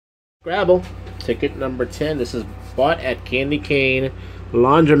Scrabble, ticket number 10. This is bought at Candy Cane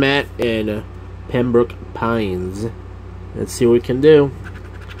Laundromat in Pembroke Pines. Let's see what we can do.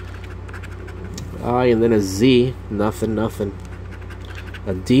 I and then a Z. Nothing, nothing.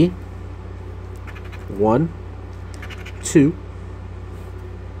 A D. 1, 2.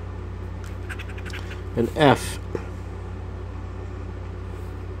 An F.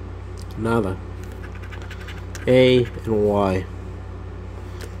 Nada. A and Y.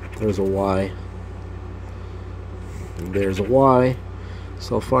 There's a Y. There's a Y.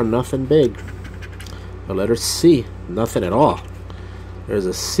 So far, nothing big. The letter C. Nothing at all. There's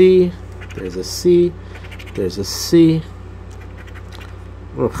a C. There's a C. There's a C.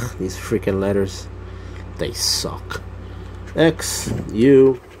 Ugh, these freaking letters. They suck. X,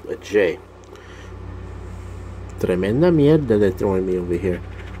 U, a J. Tremenda mierda they're throwing me over here.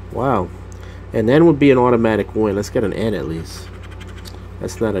 Wow. And N would be an automatic win. Let's get an N at least.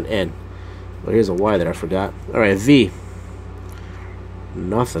 That's not an N. Well, here's a Y that I forgot. Alright, V.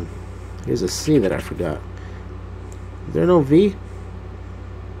 Nothing. Here's a C that I forgot. Is there no V?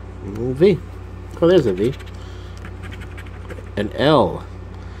 No V. Oh, there's a V. An L.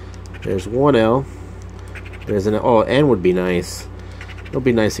 There's one L. There's an... Oh, N would be nice. It would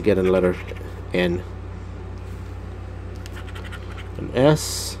be nice to get a letter N. An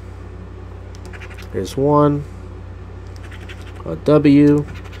S. There's one. A W.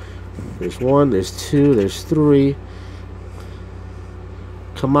 There's 1, there's 2, there's 3.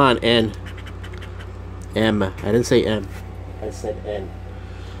 Come on, N. M. I didn't say M. I said N.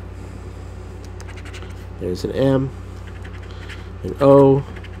 There's an M. An O.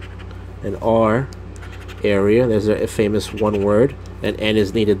 An R. Area. There's a famous one word. And N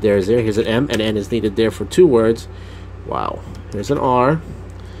is needed there. Here's an M. And N is needed there for 2 words. Wow. There's an R.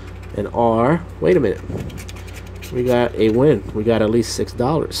 An R. Wait a minute. We got a win. We got at least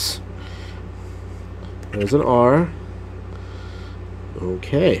 $6. There's an R.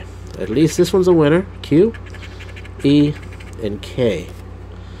 Okay. At least this one's a winner. Q, E, and K.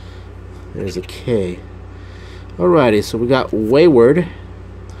 There's a K. Alrighty, so we got wayward.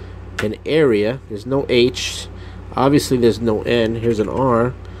 An area. There's no H. Obviously there's no N. Here's an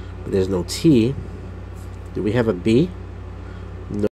R. But there's no T. Do we have a B?